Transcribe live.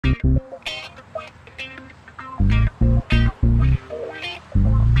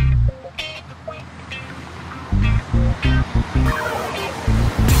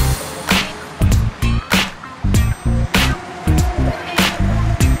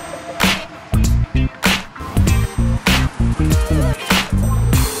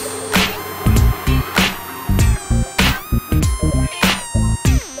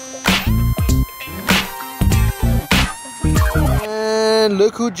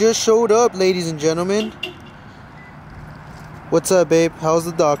who just showed up, ladies and gentlemen. What's up, babe? How's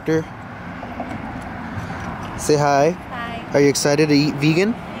the doctor? Say hi. Hi. Are you excited to eat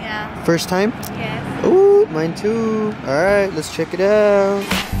vegan? Yeah. First time? Yes. Ooh, mine too. Alright, let's check it out.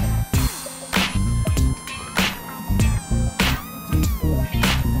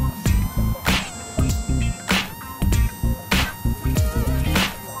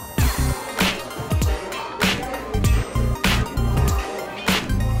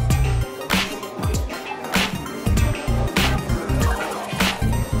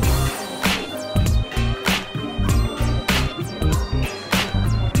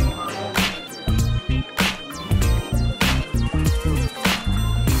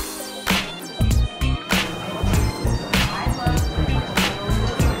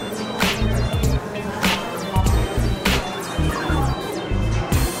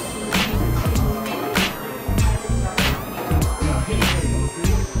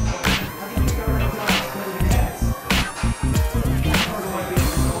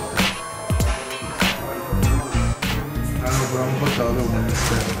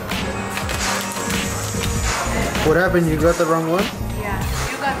 What happened? You got the wrong one? Yeah.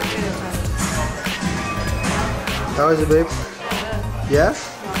 You got the good one. How is it, babe? Yeah?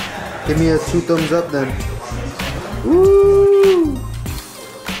 Give me a 2 thumbs up then. Woo!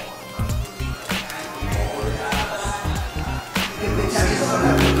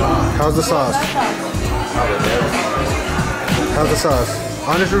 How's the sauce? How's the sauce?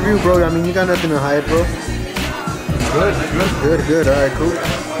 Honest review, bro. I mean, you got nothing to hide, bro. Good. All right, cool.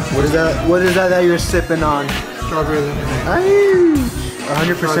 What is that? What is that you're sipping on? Strawberry lemonade.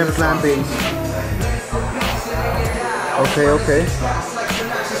 100% plant-based. Okay.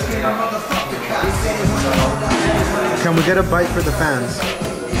 Can we get a bite for the fans?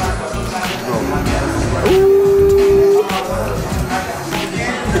 Ooh.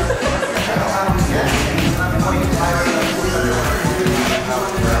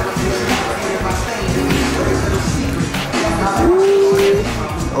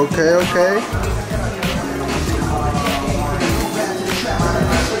 Okay.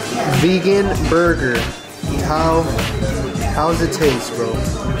 Vegan burger. How's it taste, bro?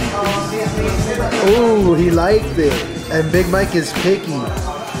 Oh, he liked it. And Big Mike is picky.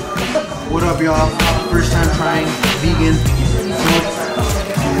 What up, y'all? First time trying vegan food.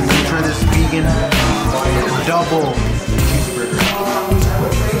 Let's try this vegan double cheeseburger.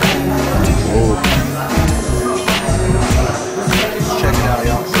 Oh. Check it out,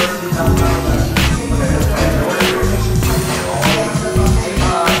 y'all.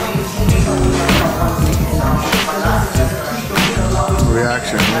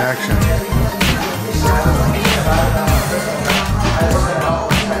 Reaction.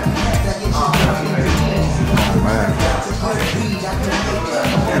 Oh man.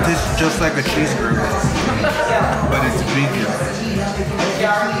 It tastes just like a cheeseburger, but it's vegan.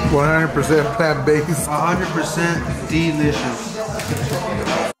 100% plant-based. 100% delicious.